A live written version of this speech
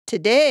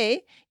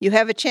Today, you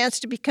have a chance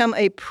to become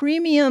a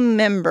premium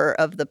member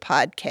of the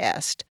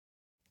podcast.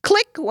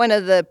 Click one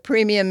of the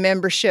premium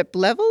membership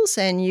levels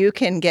and you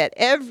can get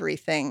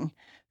everything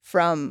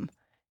from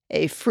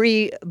a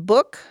free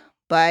book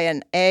by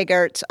an ag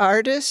arts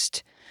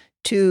artist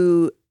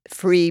to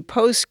free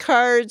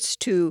postcards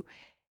to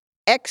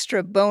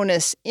extra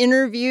bonus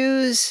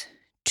interviews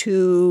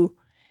to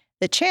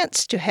the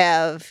chance to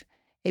have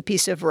a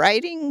piece of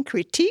writing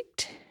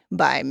critiqued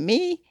by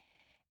me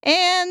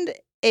and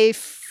a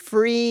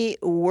free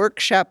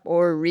workshop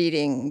or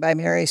reading by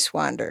Mary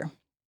Swander.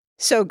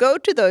 So go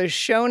to those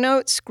show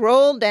notes,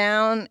 scroll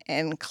down,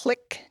 and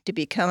click to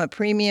become a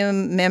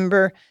premium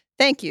member.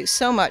 Thank you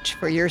so much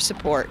for your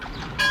support.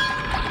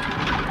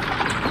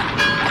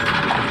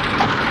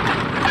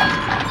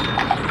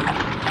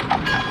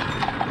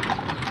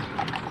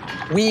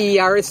 We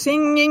are a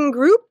singing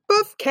group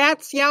of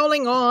cats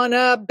yowling on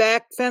a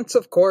back fence,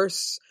 of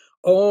course.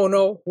 Oh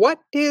no, what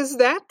is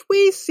that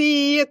we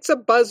see? It's a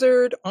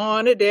buzzard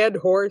on a dead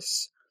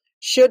horse.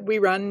 Should we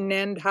run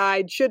and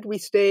hide? Should we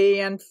stay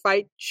and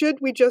fight? Should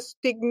we just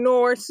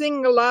ignore?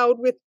 Sing aloud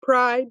with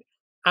pride.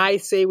 I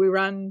say we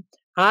run.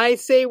 I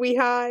say we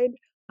hide.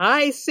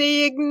 I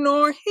say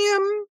ignore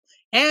him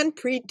and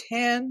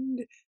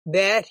pretend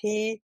that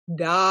he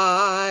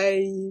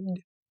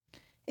died.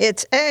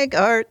 It's Ag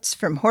Arts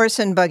from Horse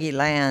and Buggy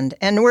Land,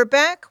 and we're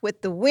back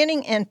with the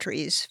winning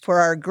entries for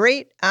our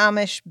Great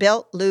Amish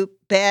Belt Loop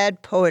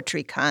Bad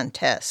Poetry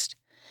Contest.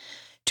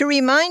 To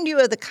remind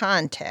you of the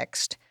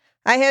context,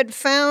 I had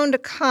found a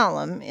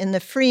column in the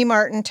Free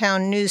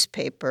Martintown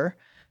newspaper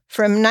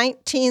from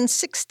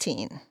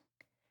 1916.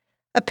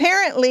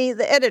 Apparently,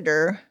 the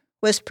editor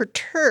was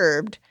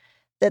perturbed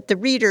that the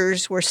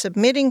readers were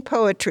submitting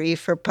poetry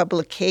for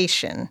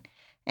publication,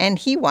 and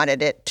he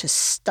wanted it to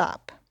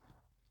stop.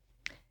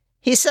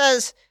 He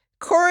says,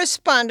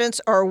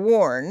 correspondents are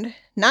warned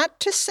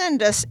not to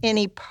send us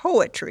any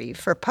poetry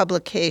for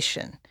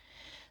publication.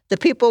 The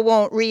people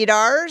won't read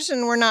ours,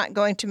 and we're not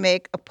going to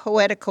make a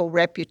poetical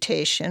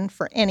reputation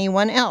for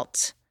anyone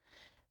else.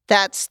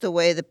 That's the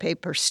way the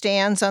paper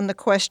stands on the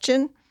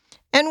question,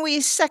 and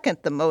we second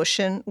the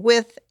motion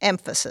with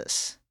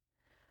emphasis.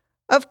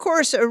 Of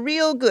course, a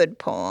real good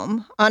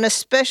poem on a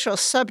special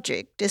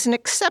subject is an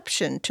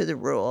exception to the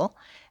rule,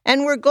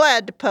 and we're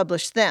glad to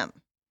publish them.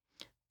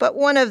 But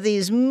one of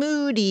these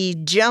moody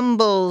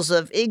jumbles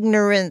of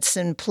ignorance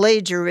and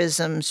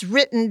plagiarisms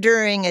written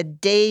during a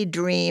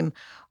daydream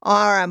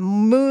or a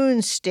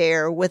moon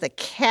stare with a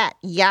cat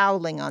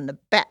yowling on the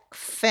back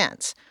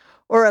fence,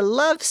 or a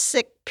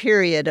lovesick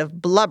period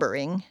of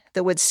blubbering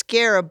that would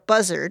scare a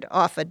buzzard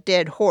off a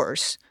dead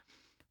horse,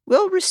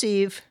 will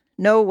receive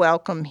no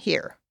welcome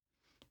here.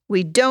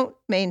 We don't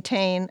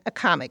maintain a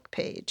comic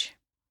page.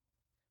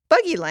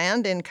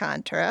 Buggyland, in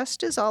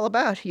contrast, is all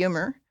about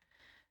humor.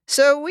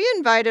 So we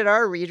invited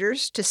our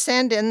readers to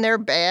send in their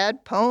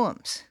bad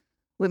poems.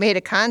 We made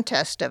a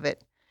contest of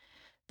it.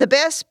 The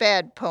best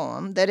bad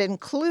poem that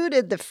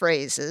included the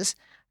phrases,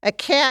 a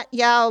cat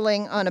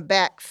yowling on a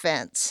back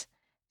fence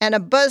and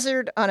a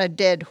buzzard on a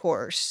dead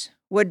horse,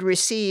 would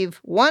receive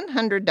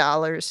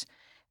 $100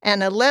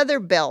 and a leather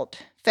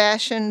belt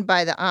fashioned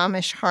by the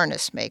Amish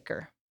harness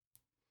maker.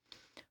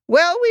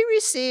 Well, we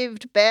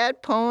received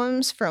bad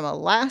poems from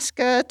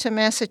Alaska to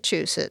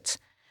Massachusetts,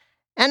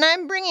 and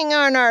I'm bringing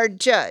on our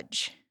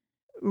judge,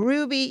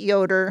 Ruby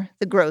Yoder,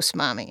 the Gross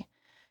Mommy,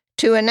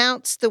 to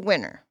announce the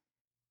winner.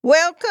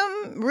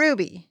 Welcome,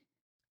 Ruby.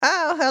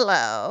 Oh,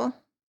 hello.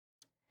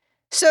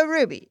 So,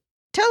 Ruby,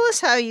 tell us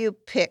how you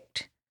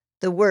picked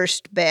the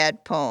worst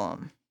bad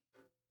poem.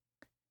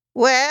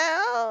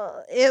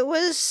 Well, it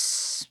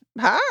was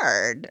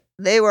hard.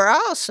 They were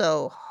all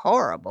so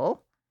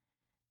horrible.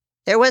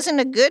 There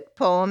wasn't a good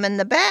poem in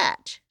the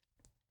batch.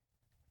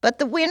 But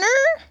the winner?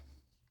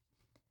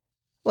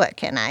 What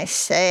can I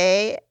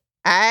say?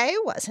 I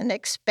wasn't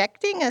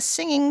expecting a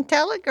singing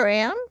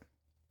telegram.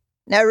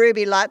 Now,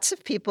 Ruby, lots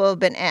of people have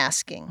been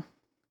asking,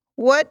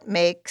 what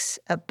makes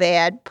a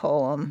bad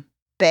poem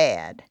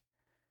bad?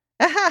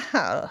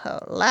 Oh,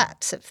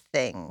 lots of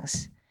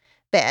things.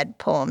 Bad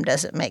poem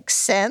doesn't make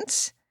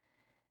sense.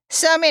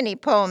 So many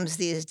poems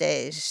these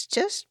days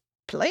just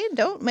plain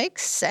don't make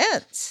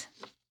sense.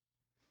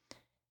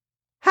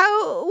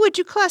 How would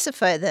you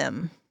classify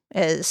them?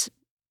 As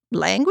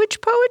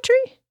language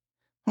poetry?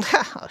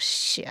 Oh,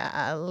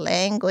 sure,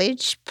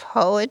 language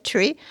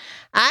poetry.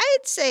 I'd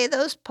say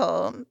those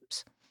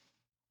poems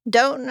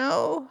don't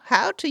know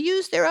how to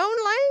use their own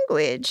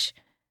language.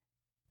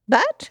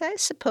 But I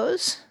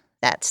suppose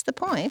that's the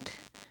point.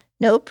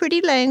 No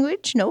pretty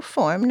language, no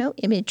form, no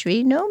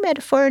imagery, no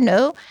metaphor,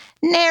 no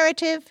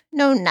narrative,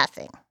 no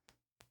nothing.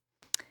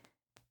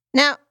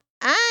 Now,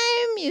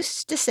 I'm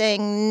used to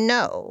saying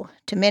no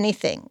to many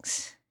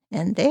things,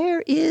 and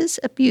there is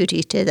a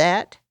beauty to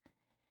that.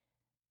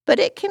 But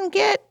it can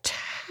get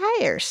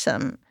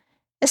tiresome,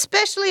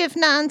 especially if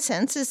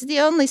nonsense is the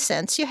only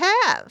sense you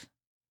have.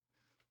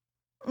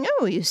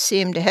 Oh, you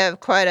seem to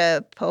have quite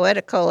a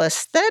poetical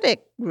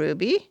aesthetic,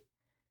 Ruby.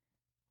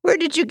 Where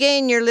did you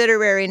gain your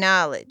literary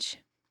knowledge?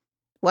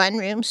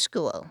 one-room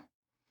school.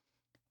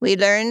 We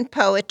learned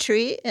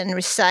poetry and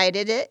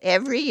recited it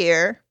every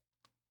year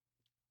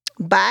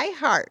by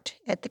heart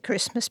at the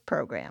Christmas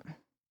program.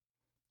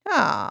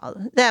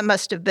 Oh, that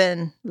must have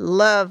been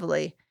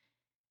lovely.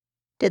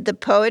 Did the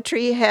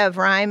poetry have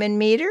rhyme and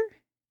meter?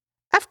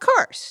 Of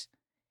course.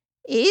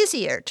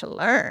 Easier to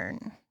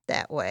learn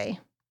that way.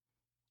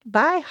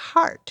 By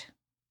heart,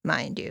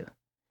 mind you.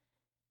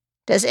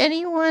 Does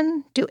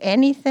anyone do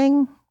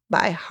anything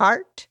by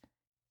heart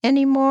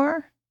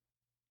anymore?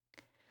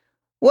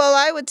 Well,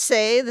 I would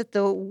say that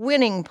the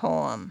winning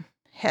poem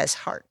has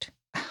heart.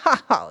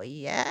 Oh,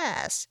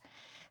 yes.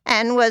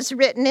 And was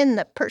written in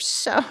the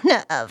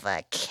persona of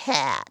a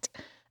cat.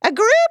 A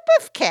group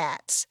of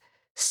cats.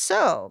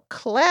 So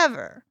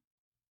clever.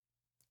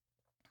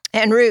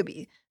 And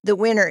Ruby, the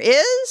winner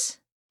is?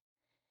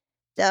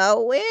 The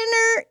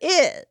winner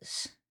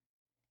is.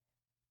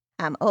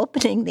 I'm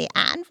opening the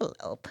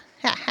envelope.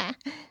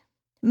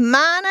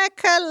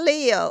 Monica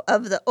Leo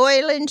of the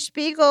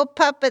Eulenspiegel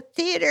Puppet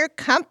Theater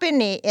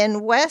Company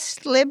in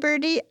West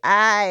Liberty,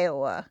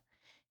 Iowa.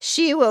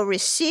 She will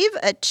receive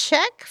a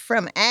check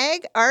from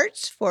Ag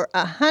Arts for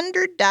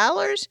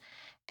 $100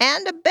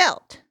 and a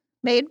belt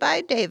made by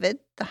David,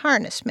 the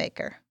harness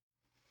maker.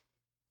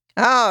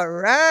 All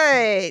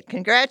right.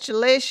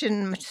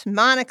 Congratulations,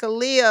 Monica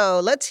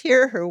Leo. Let's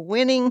hear her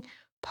winning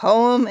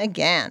poem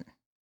again.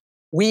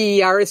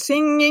 We are a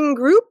singing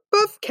group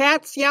of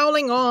cats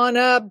yowling on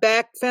a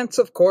back fence,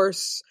 of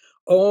course.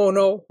 Oh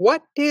no,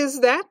 what is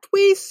that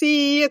we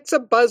see? It's a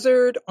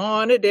buzzard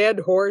on a dead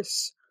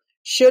horse.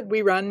 Should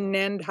we run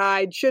and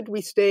hide? Should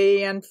we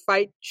stay and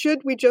fight? Should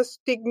we just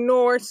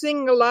ignore?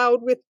 Sing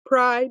aloud with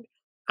pride.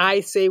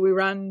 I say we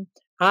run.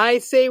 I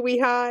say we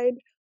hide.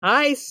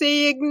 I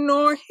say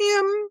ignore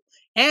him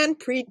and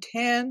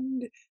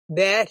pretend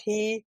that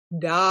he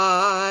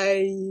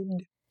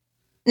died.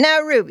 Now,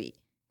 Ruby,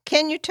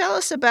 can you tell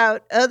us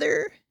about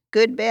other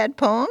good bad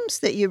poems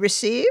that you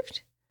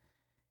received?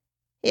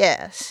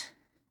 Yes,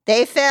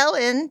 they fell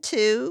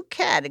into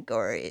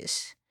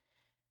categories.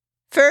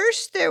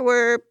 First, there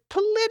were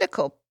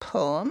political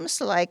poems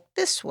like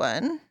this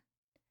one.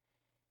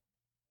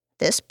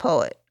 This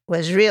poet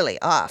was really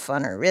off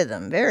on her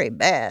rhythm, very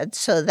bad,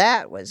 so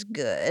that was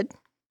good.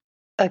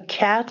 A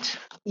cat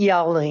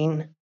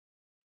yowling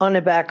on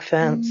a back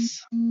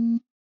fence,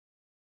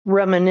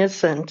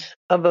 reminiscent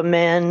of a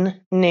man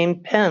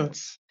named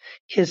Pence.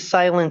 His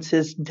silence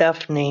is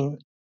deafening,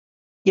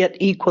 yet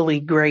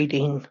equally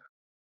grating.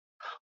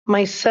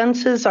 My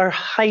senses are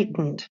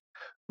heightened.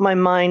 My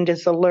mind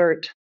is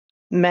alert.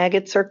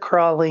 Maggots are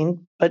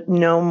crawling, but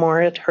no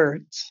more it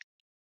hurts.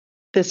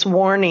 This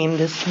warning,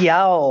 this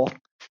yowl,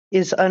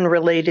 is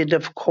unrelated,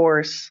 of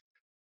course.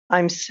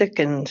 I'm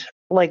sickened,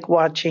 like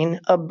watching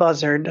a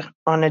buzzard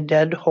on a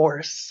dead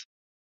horse.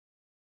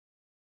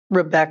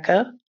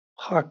 Rebecca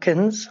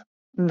Hawkins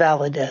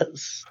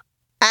Valadez.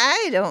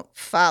 I don't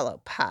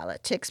follow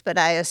politics, but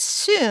I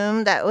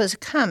assume that was a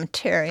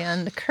commentary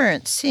on the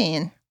current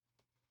scene.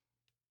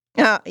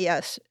 Oh,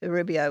 yes,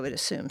 Ruby, I would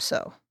assume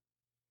so.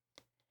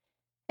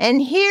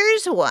 And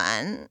here's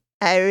one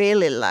I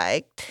really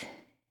liked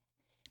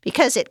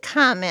because it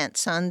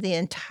comments on the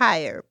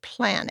entire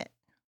planet.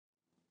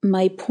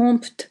 My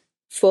prompt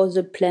for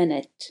the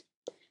planet,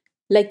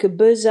 like a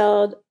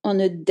buzzard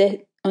on a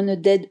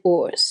dead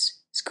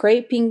horse,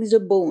 scraping the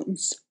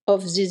bones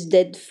of this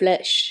dead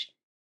flesh,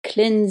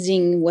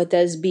 cleansing what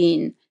has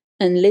been,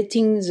 and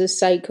letting the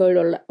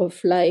cycle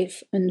of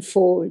life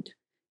unfold.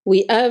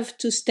 We have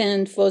to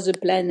stand for the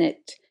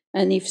planet,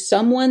 and if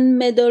someone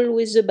meddle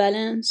with the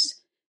balance,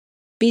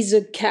 be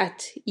the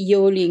cat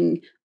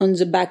yowling on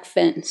the back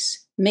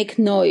fence, make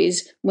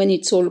noise when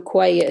it's all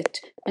quiet,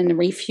 and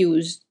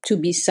refuse to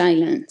be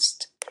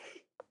silenced.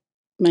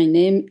 My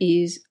name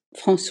is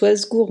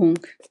Françoise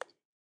Gouronc.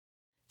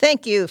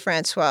 Thank you,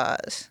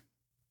 Françoise.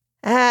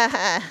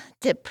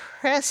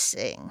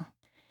 Depressing.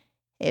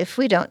 If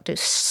we don't do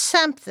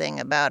something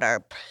about our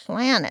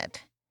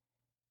planet.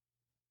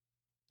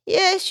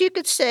 Yes, you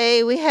could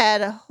say we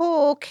had a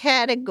whole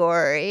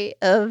category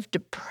of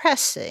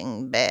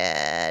depressing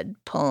bad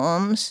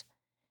poems.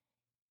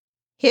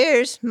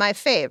 Here's my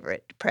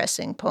favorite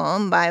depressing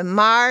poem by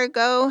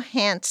Margot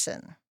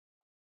Hansen.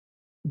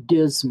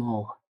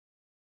 Dismal.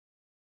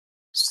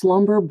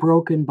 Slumber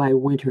broken by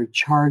winter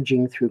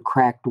charging through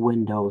cracked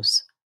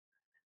windows.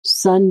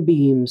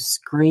 Sunbeams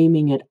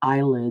screaming at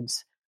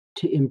eyelids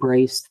to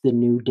embrace the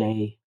new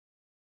day.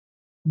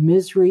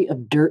 Misery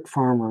of dirt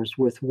farmers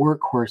with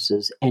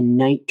workhorses and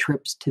night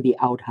trips to the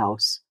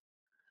outhouse.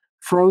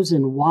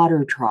 Frozen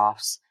water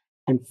troughs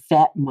and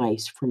fat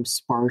mice from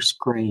sparse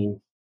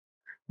grain.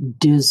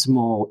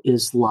 Dismal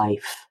is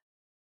life.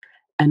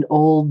 An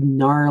old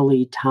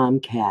gnarly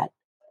tomcat,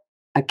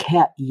 a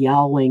cat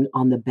yowling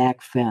on the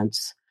back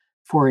fence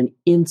for an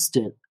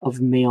instant of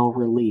male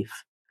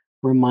relief,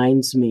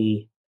 reminds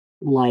me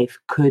life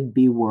could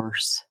be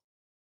worse.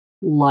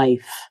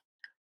 Life,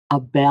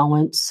 a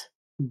balance,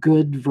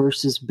 good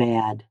versus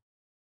bad.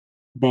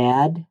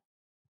 Bad?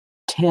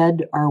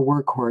 Ted, our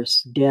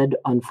workhorse, dead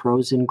on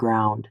frozen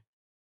ground.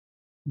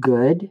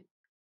 Good,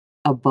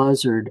 a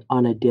buzzard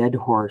on a dead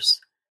horse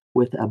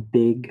with a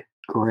big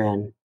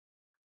grin.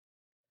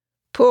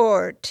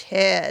 Poor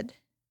Ted.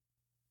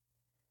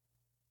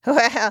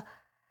 Well,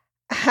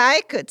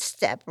 I could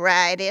step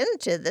right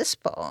into this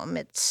poem.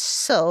 It's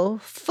so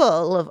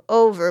full of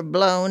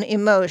overblown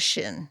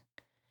emotion.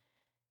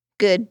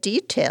 Good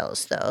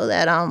details, though,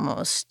 that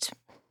almost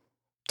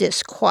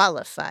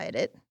disqualified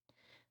it.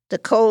 The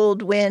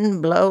cold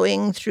wind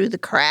blowing through the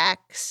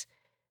cracks,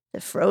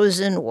 the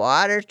frozen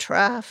water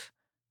trough.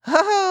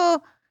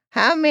 Oh,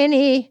 how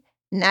many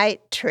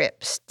night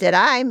trips did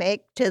I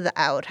make to the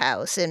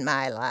outhouse in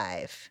my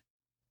life?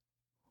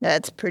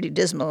 That's pretty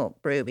dismal,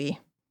 Ruby.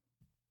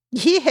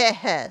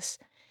 Yes,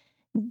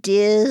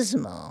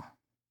 dismal.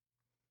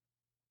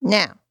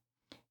 Now,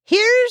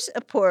 here's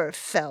a poor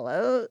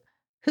fellow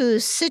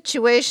whose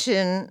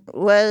situation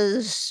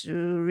was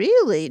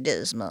really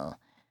dismal.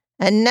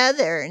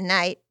 Another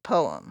night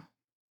poem.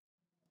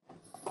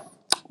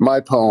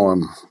 My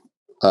poem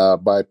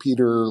by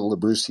Peter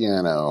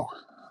Labruciano.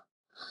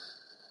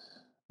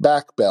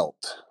 Back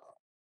belt.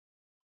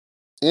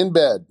 In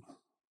bed.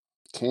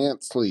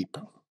 Can't sleep.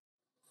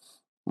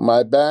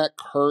 My back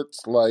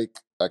hurts like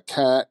a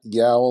cat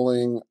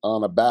yowling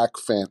on a back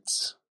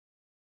fence.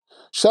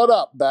 Shut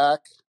up, back.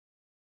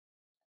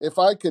 If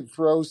I could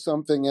throw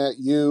something at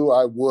you,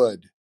 I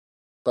would,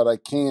 but I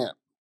can't.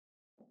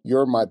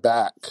 You're my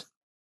back.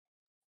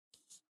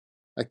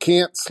 I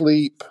can't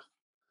sleep.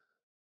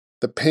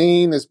 The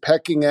pain is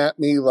pecking at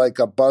me like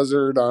a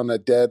buzzard on a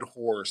dead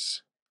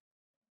horse,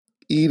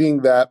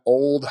 eating that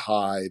old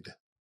hide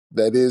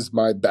that is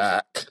my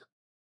back.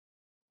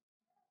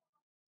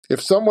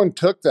 If someone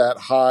took that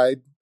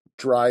hide,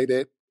 dried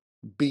it,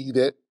 beat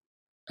it,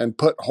 and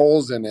put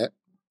holes in it,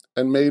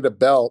 and made a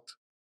belt,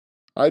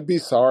 I'd be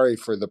sorry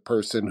for the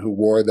person who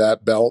wore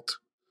that belt,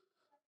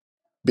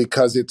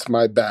 because it's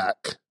my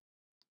back,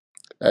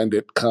 and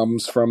it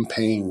comes from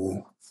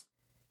pain.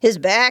 His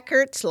back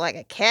hurts like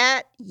a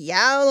cat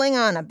yowling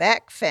on a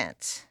back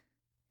fence.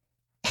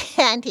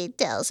 And he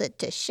tells it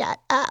to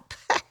shut up.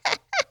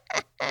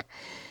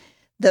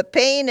 The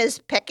pain is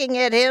pecking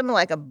at him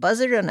like a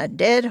buzzard on a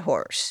dead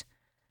horse.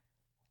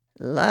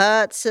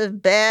 Lots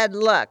of bad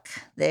luck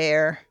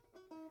there,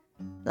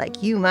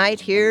 like you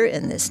might hear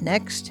in this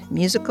next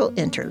musical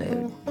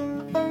interlude.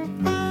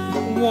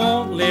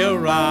 Won't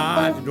live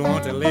right, you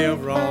want to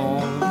live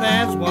wrong.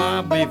 That's why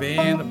I believe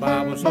in the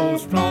Bible so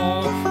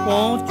strong.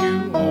 Won't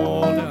you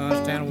all to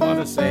understand what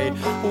I say?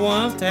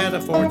 Once had a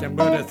fortune,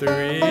 but I threw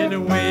it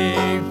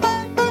away.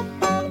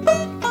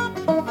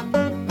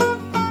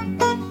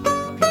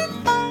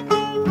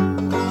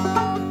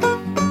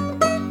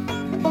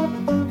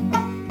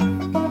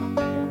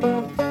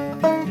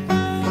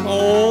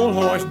 Old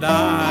horse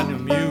died, the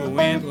mule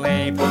went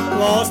lame.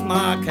 Lost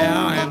my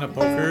cow in a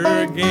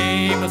poker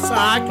game. A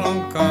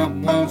cyclone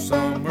come one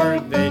summer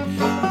day,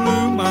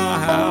 blew my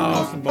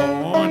house and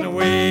borne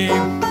away.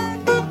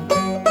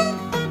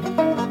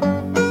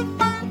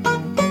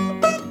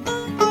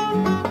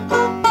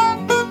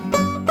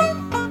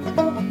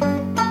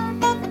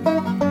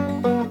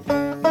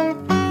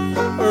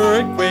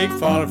 Earthquake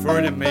followed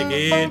for to make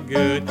it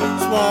good.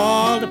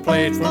 Swallowed the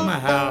place where my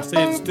house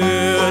it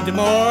stood. The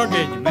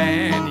mortgage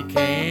man, he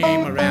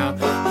came around.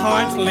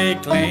 Heartily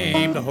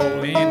claimed a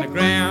hole in the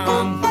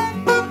ground.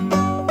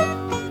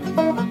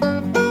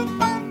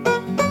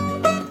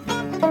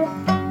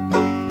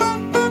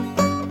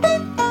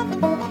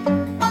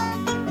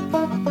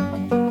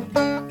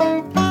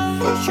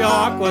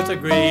 Shark was a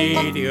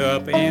greedy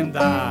up and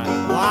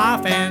died.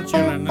 Wife and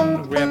children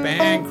and wept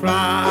and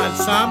cried.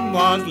 Some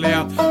was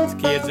left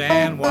with kids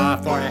and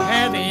wife, for he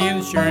had the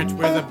insurance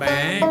with the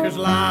banker's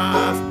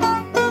life.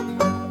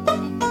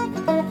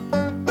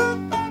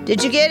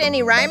 Did you get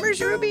any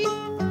rhymers, Ruby?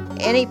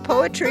 Any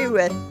poetry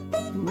with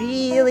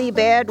really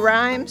bad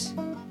rhymes?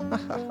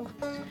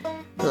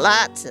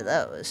 Lots of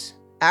those.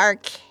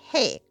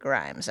 Archaic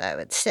rhymes, I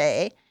would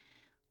say.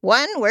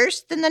 One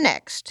worse than the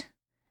next.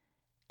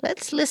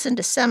 Let's listen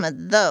to some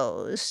of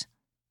those.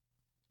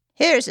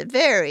 Here's a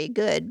very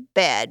good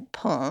bad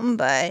poem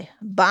by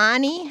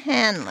Bonnie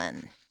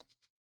Hanlon.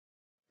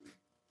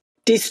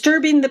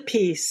 Disturbing the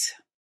Peace.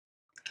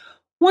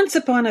 Once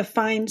upon a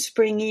fine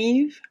spring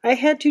eve, I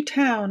head to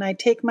town, I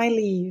take my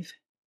leave.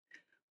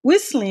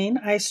 Whistling,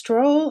 I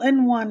stroll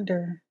and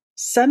wander.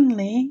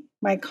 Suddenly,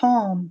 my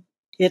calm,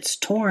 it's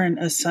torn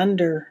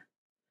asunder.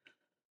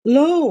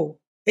 Lo,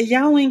 a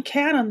yowling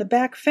cat on the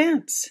back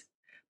fence.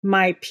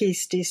 My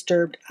peace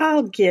disturbed,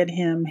 I'll get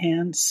him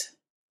hence.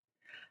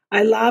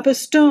 I lob a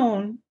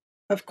stone,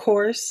 of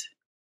course.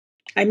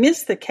 I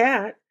miss the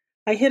cat.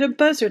 I hit a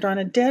buzzard on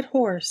a dead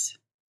horse.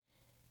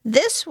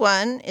 This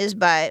one is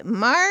by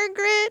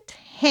Margaret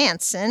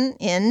Hanson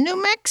in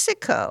New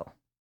Mexico.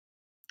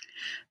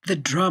 The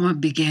drama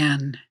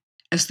began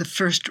as the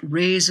first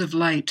rays of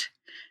light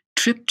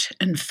tripped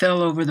and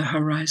fell over the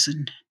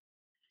horizon,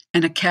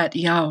 and a cat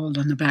yowled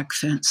on the back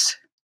fence.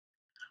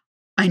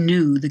 I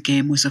knew the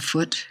game was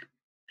afoot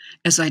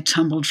as I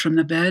tumbled from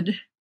the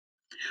bed.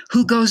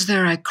 Who goes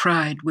there? I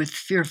cried with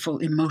fearful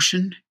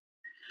emotion.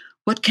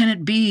 What can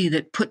it be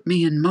that put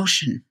me in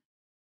motion?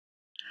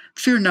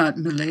 Fear not,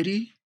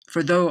 milady,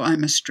 for though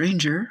I'm a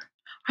stranger,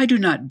 I do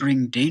not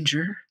bring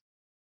danger.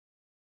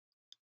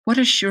 What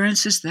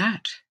assurance is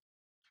that,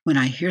 when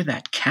I hear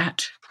that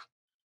cat?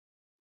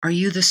 Are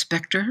you the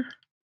spectre,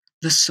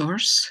 the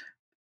source,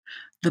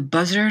 the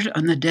buzzard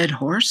on the dead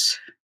horse?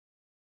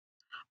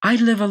 I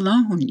live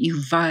alone,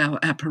 you vile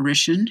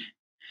apparition.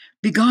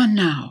 Begone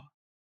now.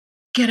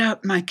 Get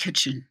out my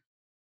kitchen.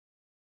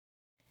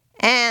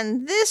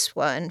 And this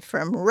one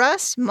from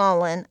Russ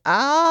Mullen,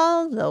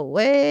 all the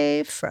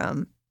way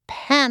from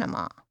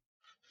Panama.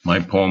 My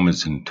poem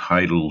is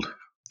entitled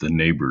The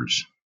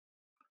Neighbors.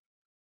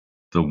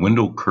 The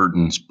window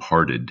curtains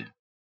parted.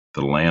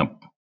 The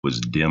lamp was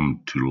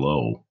dimmed to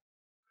low.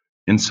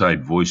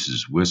 Inside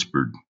voices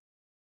whispered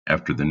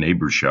after the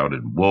neighbor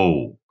shouted,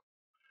 "Whoa!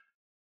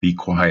 Be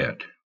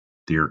quiet.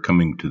 They are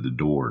coming to the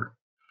door."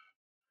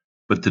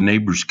 But the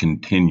neighbors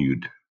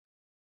continued,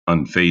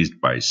 unfazed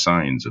by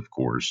signs, of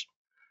course.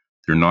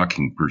 Their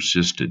knocking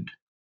persisted,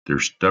 their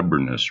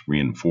stubbornness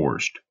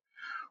reinforced,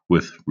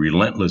 with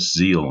relentless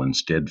zeal and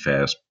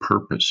steadfast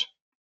purpose,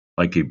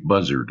 like a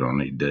buzzard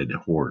on a dead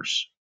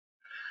horse.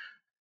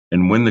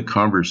 And when the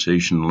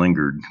conversation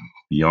lingered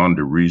beyond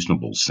a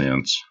reasonable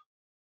sense,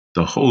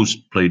 the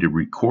host played a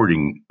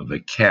recording of a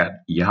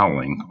cat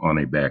yowling on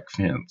a back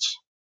fence.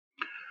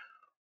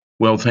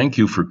 Well, thank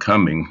you for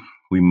coming.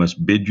 We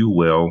must bid you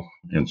well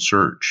and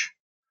search,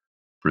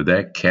 for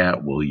that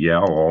cat will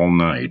yowl all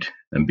night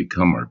and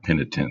become our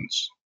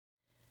penitence.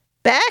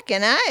 Back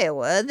in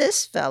Iowa,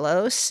 this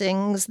fellow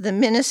sings the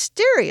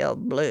ministerial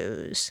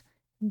blues.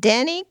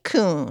 Denny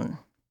Kuhn.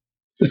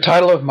 The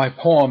title of my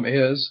poem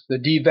is The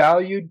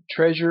Devalued,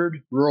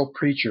 Treasured Rural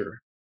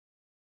Preacher.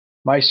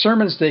 My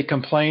sermons, they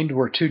complained,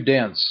 were too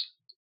dense.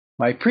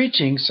 My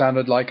preaching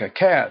sounded like a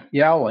cat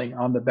yowling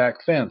on the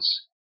back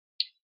fence.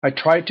 I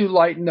tried to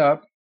lighten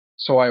up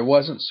so I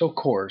wasn't so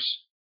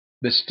coarse,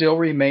 but still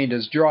remained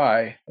as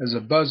dry as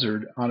a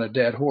buzzard on a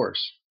dead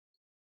horse.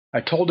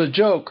 I told a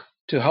joke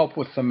to help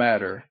with the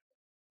matter.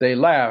 They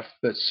laughed,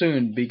 but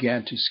soon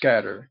began to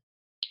scatter.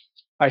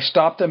 I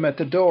stopped them at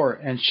the door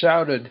and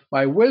shouted,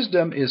 "My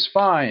wisdom is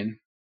fine."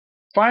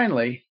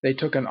 Finally, they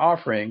took an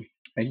offering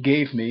and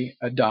gave me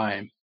a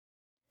dime.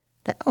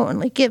 They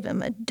only give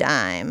him a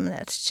dime.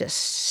 That's just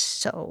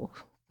so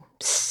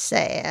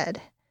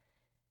sad.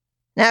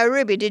 Now,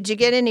 Ruby, did you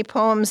get any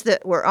poems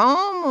that were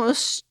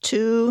almost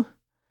too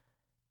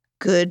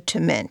good to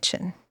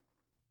mention?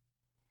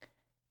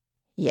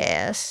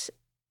 Yes,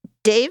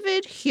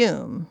 David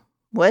Hume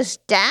was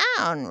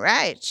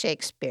downright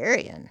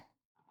Shakespearean.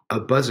 A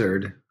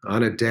buzzard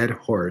on a dead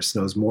horse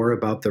knows more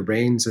about the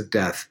rains of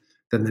death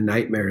than the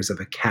nightmares of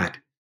a cat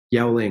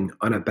yowling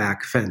on a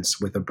back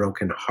fence with a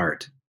broken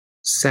heart.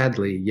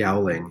 Sadly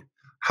yowling,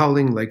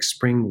 howling like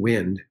spring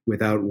wind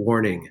without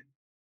warning.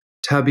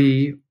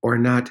 Tubby or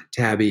not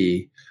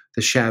tabby,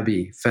 the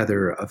shabby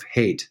feather of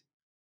hate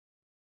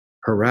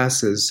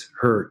harasses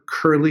her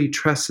curly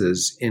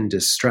tresses in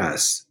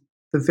distress.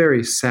 The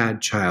very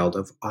sad child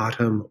of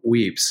autumn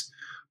weeps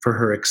for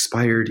her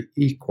expired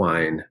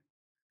equine.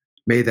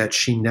 May that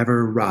she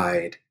never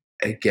ride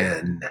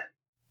again.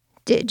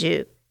 Did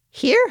you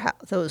hear how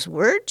those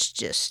words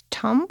just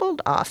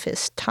tumbled off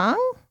his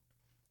tongue?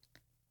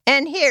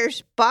 And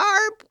here's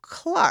Barb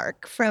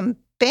Clark from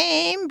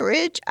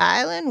Bainbridge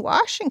Island,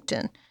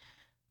 Washington,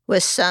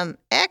 with some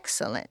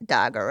excellent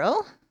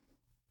doggerel.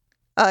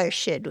 Or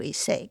should we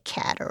say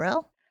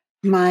catterel?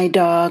 My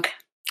dog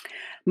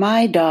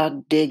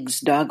digs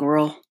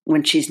doggerel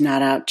when she's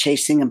not out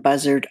chasing a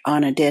buzzard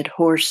on a dead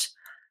horse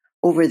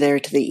over there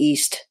to the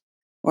east,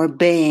 or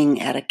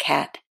baying at a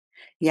cat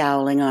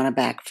yowling on a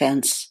back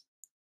fence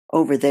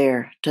over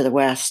there to the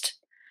west.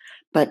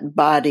 But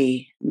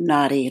body,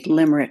 naughty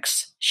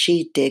limericks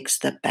she digs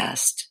the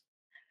best.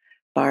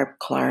 Barb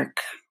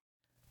Clark.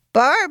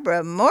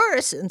 Barbara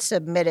Morrison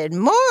submitted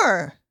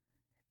more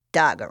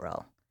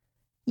doggerel.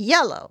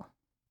 Yellow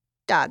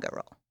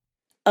doggerel.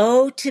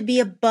 Oh, to be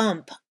a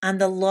bump on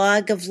the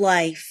log of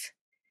life.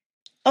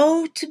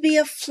 Oh, to be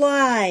a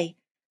fly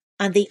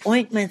on the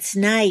ointment's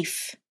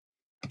knife.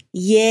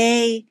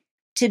 Yea,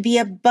 to be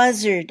a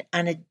buzzard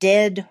on a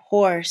dead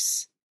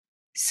horse,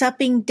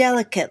 supping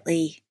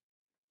delicately,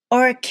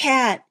 or a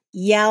cat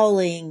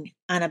yowling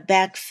on a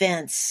back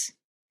fence.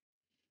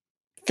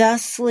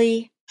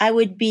 Thusly, I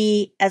would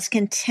be as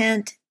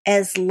content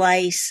as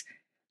lice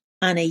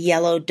on a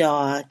yellow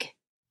dog.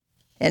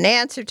 In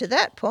answer to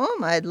that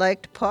poem, I'd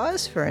like to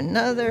pause for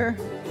another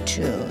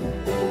tune.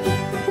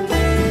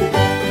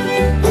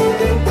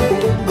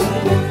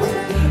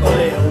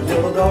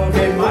 Little dog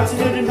came marching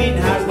to the meeting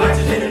house,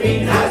 marching to the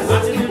meeting house,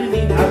 marching to the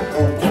meeting house.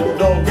 Oh, little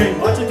dog came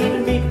marching to the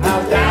meeting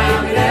house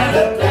down in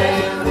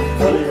Alabama.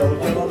 Oh,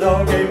 little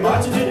dog came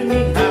marching to the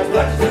meeting house,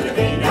 marching to the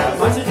meeting house,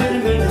 marching to the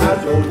meeting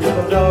house. Oh,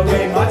 little dog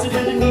came marching to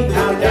the meeting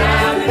house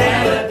down in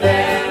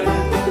Alabama.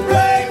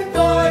 Brave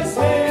boys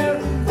here,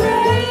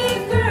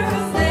 brave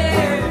girls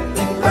there,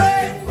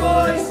 brave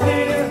boys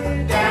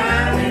here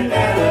down in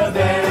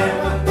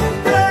Alabama.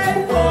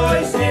 Brave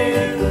boys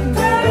here,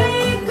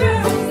 brave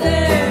girls there.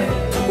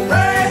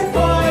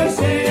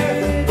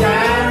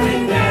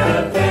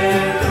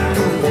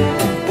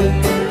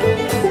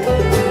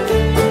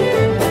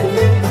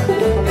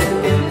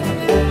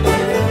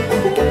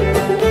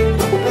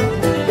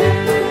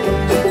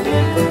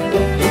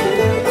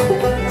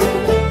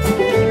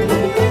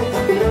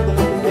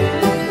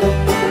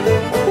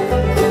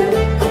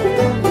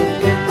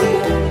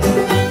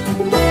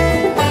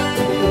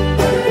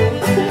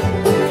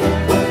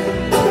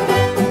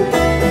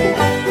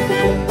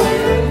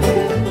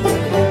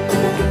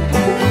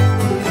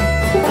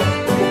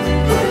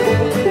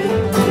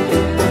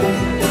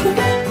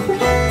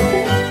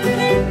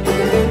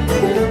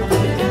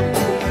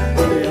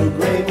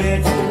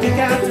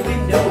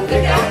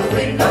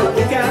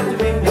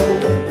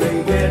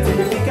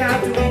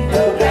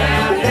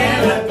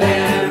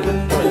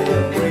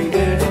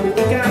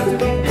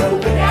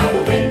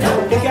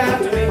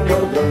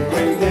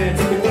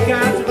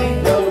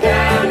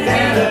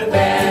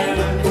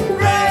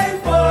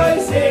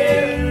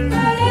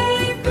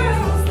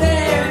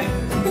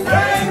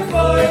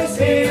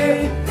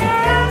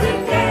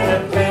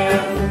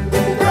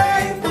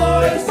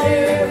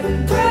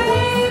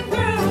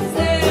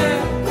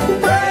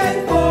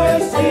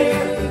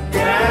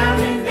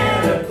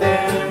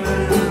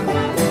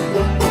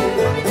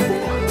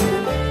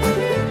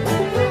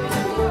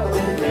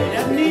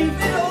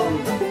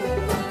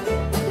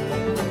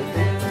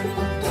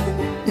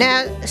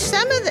 Now,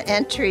 some of the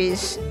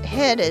entries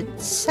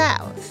headed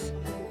south.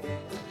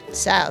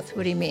 South,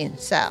 what do you mean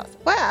south?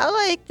 Well,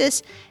 like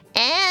this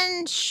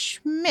Ann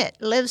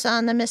Schmidt lives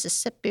on the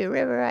Mississippi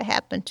River, I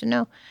happen to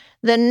know.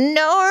 The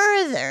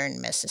northern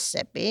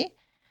Mississippi,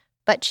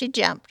 but she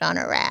jumped on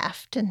a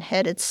raft and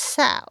headed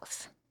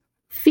south.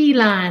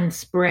 Feline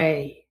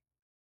spray.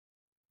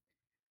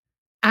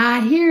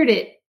 I heard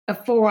it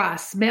afore I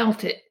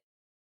smelt it,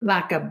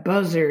 like a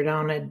buzzard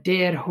on a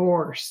dead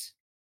horse.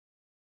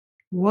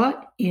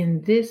 What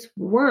in this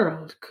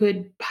world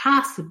could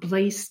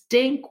possibly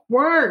stink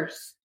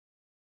worse?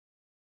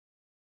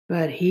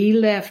 But he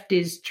left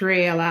his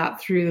trail out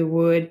through the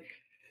wood,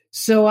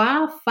 so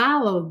I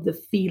followed the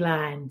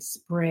feline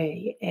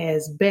spray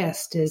as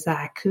best as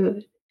I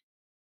could.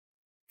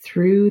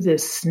 Through the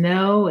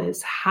snow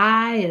as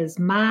high as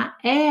my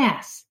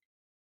ass.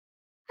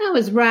 I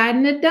was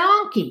riding a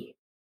donkey.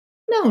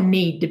 No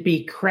need to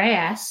be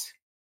crass.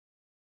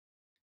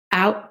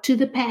 Out to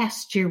the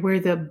pasture where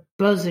the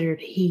buzzard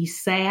he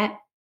sat,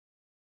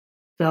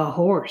 the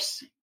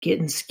horse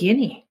getting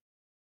skinny,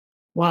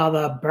 while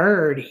the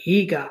bird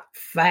he got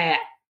fat.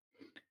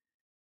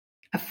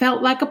 I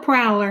felt like a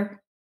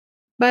prowler,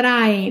 but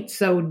I ain't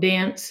so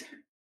dense.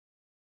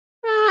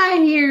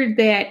 I heard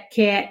that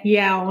cat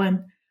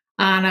yowling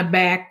on a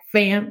back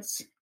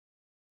fence.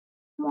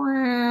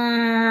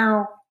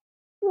 Wow,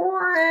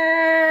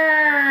 wow.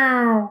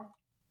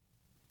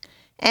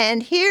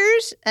 And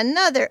here's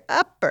another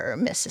upper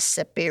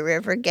Mississippi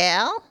River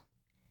gal.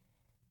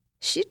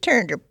 She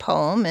turned her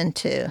poem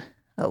into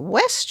a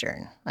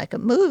Western, like a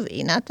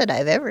movie. Not that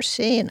I've ever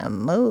seen a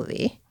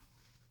movie.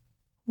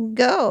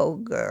 Go,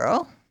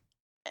 girl.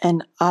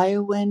 An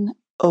Iowan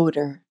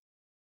Odor.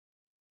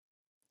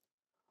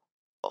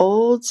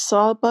 Old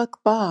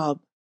Sawbuck Bob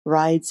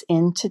rides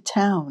into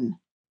town.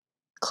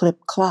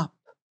 Clip-clop,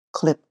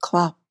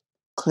 clip-clop,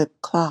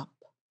 clip-clop.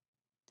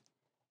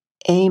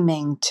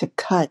 Aiming to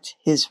cut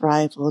his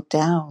rival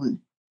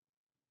down.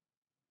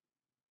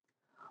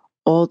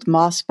 Old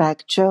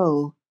Mossback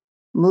Joe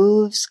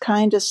moves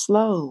kinda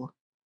slow.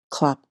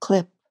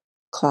 Clop-clip,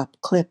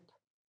 clop-clip,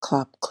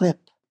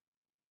 clop-clip.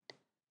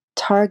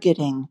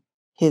 Targeting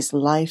his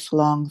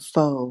lifelong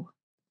foe.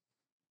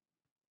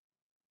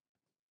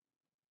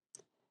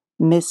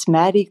 Miss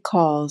Mattie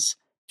calls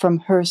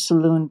from her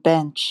saloon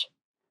bench,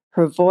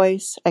 her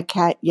voice a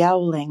cat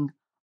yowling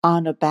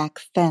on a back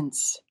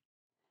fence.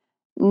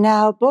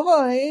 Now,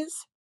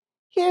 boys,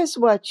 here's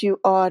what you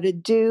ought to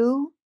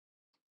do.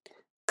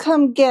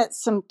 Come get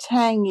some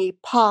tangy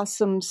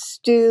possum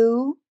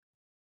stew.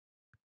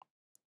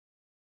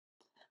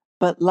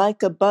 But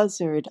like a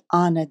buzzard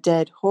on a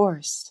dead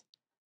horse,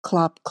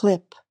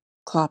 clop-clip,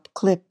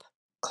 clop-clip,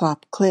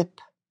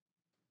 clop-clip.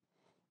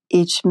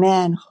 Each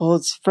man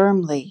holds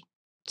firmly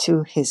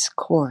to his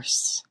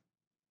course.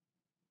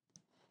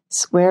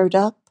 Squared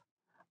up,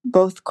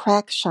 both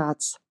crack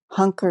shots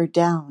hunker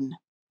down.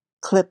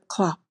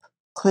 Clip-clop,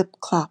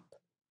 clip-clop,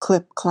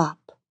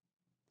 clip-clop.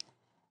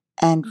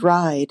 And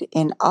ride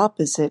in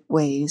opposite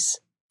ways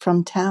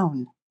from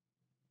town.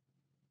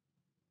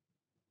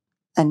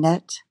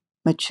 Annette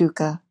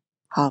Machuca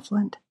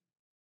Hovland.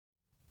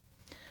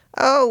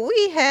 Oh,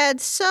 we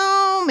had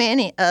so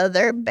many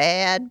other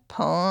bad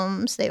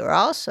poems. They were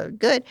all so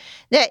good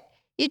that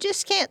you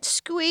just can't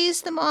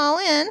squeeze them all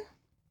in.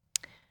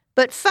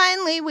 But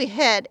finally, we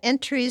had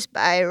entries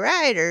by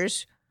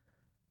writers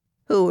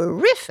who were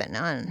riffing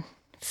on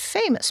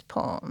famous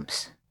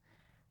poems.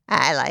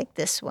 I like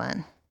this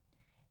one.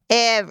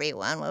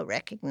 Everyone will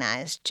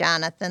recognize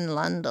Jonathan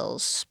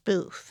Lundell's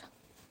spoof.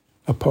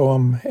 A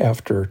poem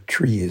after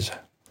trees.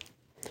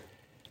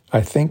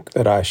 I think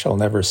that I shall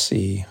never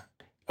see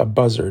a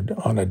buzzard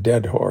on a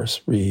dead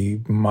horse,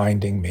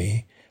 reminding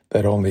me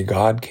that only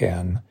God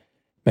can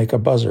make a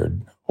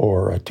buzzard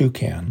or a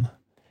toucan,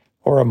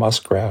 or a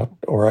muskrat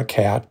or a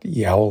cat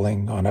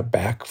yowling on a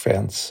back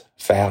fence,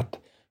 fat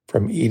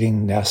from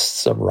eating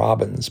nests of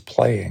robins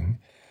playing,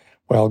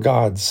 while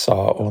God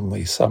saw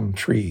only some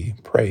tree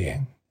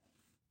praying.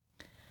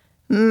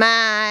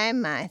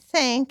 My,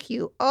 thank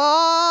you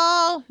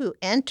all who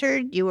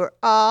entered. You were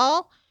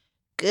all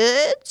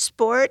good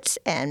sports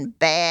and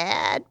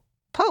bad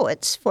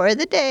poets for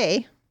the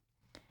day.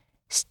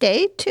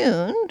 Stay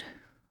tuned.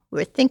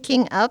 We're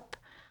thinking up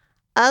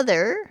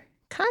other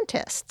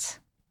contests.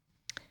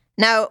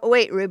 Now,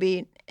 wait,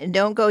 Ruby,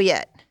 don't go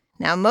yet.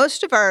 Now,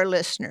 most of our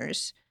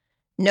listeners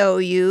know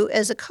you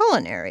as a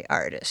culinary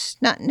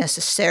artist, not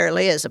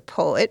necessarily as a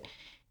poet.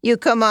 You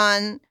come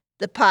on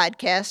the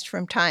podcast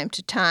from time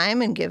to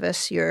time and give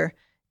us your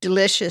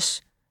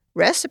delicious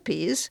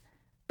recipes.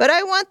 But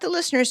I want the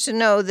listeners to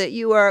know that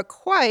you are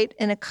quite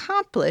an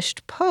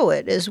accomplished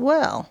poet as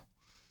well.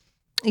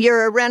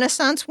 You're a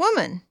Renaissance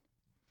woman,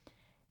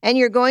 and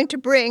you're going to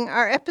bring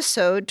our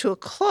episode to a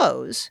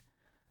close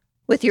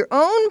with your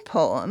own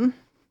poem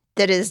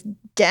that is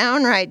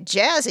downright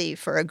jazzy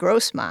for a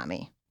gross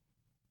mommy.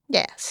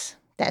 Yes,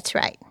 that's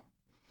right.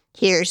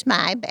 Here's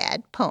my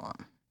bad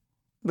poem.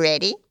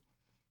 Ready?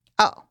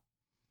 Oh,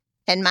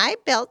 and my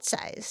belt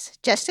size,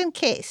 just in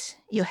case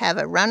you have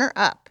a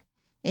runner-up,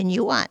 and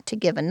you want to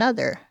give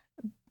another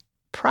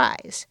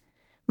prize.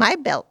 My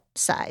belt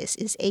size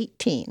is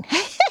 18.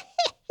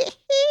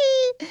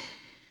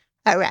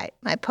 All right,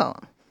 my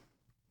poem.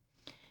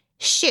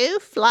 Shoo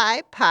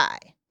Fly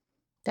Pie.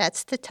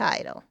 That's the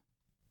title.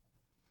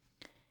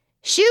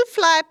 Shoo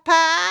Fly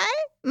Pie,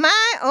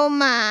 my oh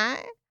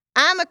my,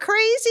 I'm a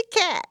crazy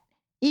cat,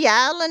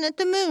 yowling at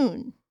the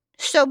moon.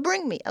 So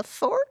bring me a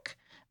fork,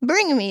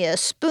 bring me a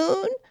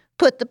spoon,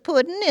 put the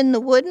pudding in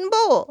the wooden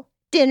bowl.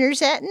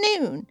 Dinner's at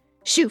noon.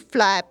 Shoo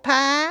Fly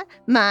Pie,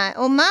 my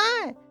oh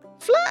my,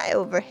 fly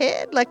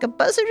overhead like a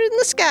buzzard in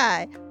the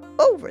sky,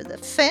 over the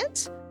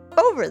fence,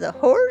 over the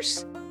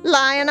horse,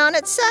 lying on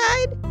its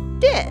side,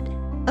 dead,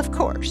 of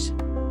course.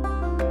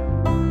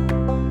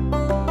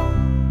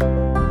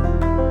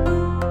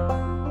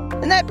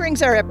 And that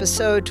brings our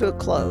episode to a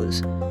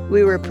close.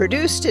 We were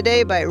produced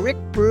today by Rick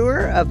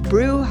Brewer of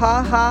Brew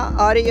Ha Ha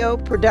Audio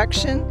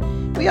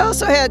Production. We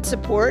also had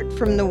support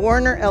from the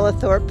Warner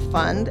Ellithorpe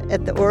Fund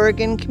at the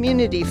Oregon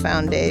Community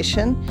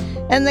Foundation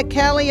and the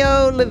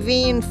Callio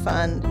Levine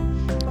Fund,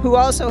 who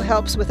also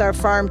helps with our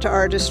Farm to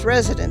Artist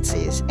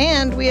residencies.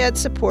 And we had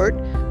support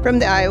from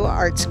the Iowa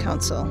Arts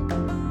Council.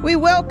 We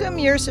welcome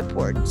your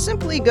support.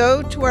 Simply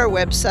go to our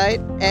website,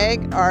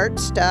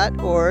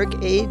 agarts.org,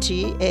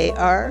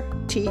 agarts.org,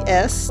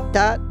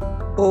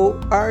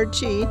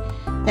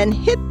 and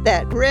hit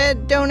that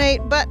red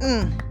donate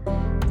button.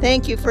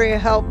 Thank you for your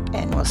help,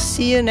 and we'll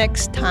see you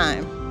next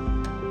time.